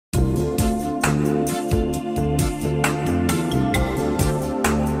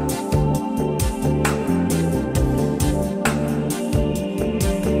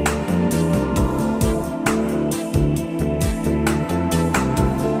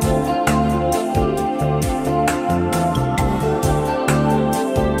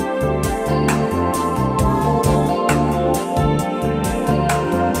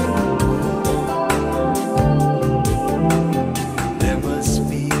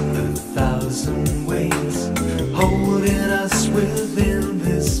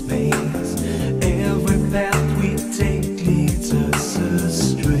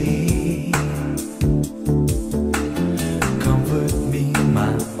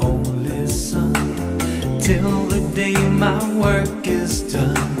till the day my work is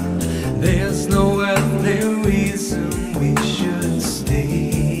done. There's no earthly reason we should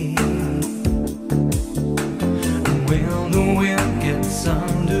stay. And when the wind gets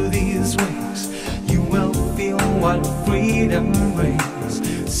under these wings, you will feel what freedom brings.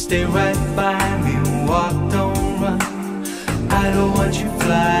 Stay right by me, walk, don't run. I don't want you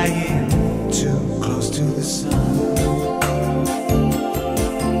flying too close to the sun.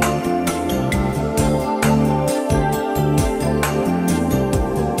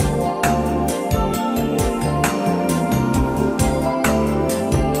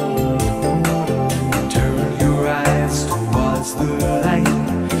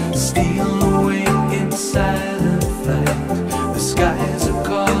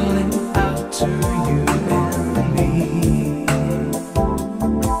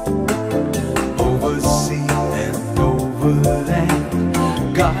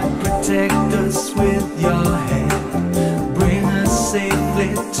 Protect us with your hand, bring us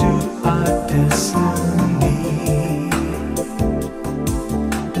safely to our destiny.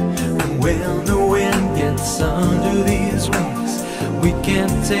 And when the wind gets under these wings, we can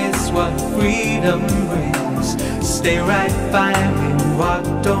taste what freedom brings. Stay right by me, walk,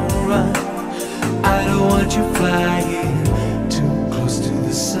 don't run. I don't want you flying too close to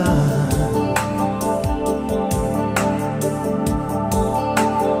the sun.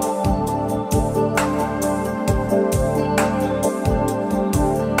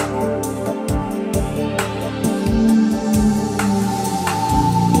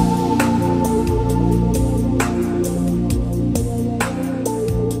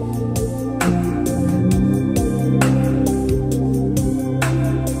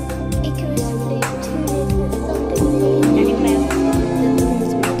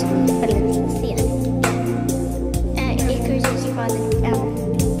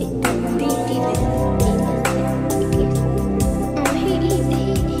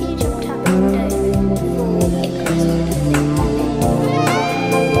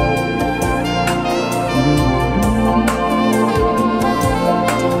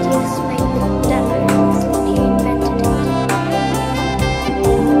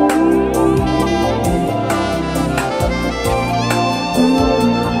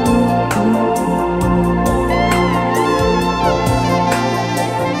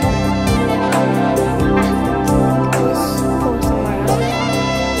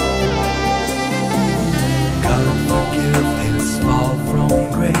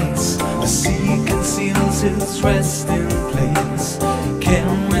 Its resting place.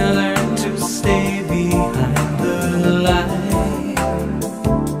 Can we learn to stay behind the line?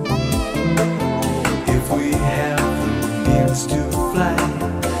 If we have the means to fly,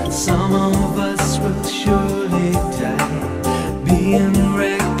 some of us will surely die. Being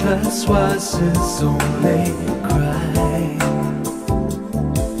reckless was his only crime.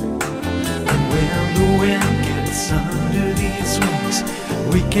 And when the wind gets under these wings,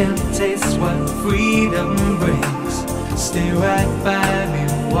 we can taste what freedom brings. Stay right by me,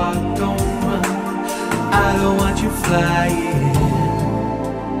 walk, don't run. I don't want you flying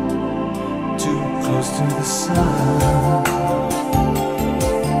too close to the sun.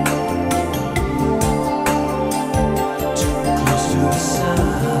 Too close to the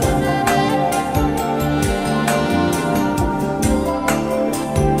sun.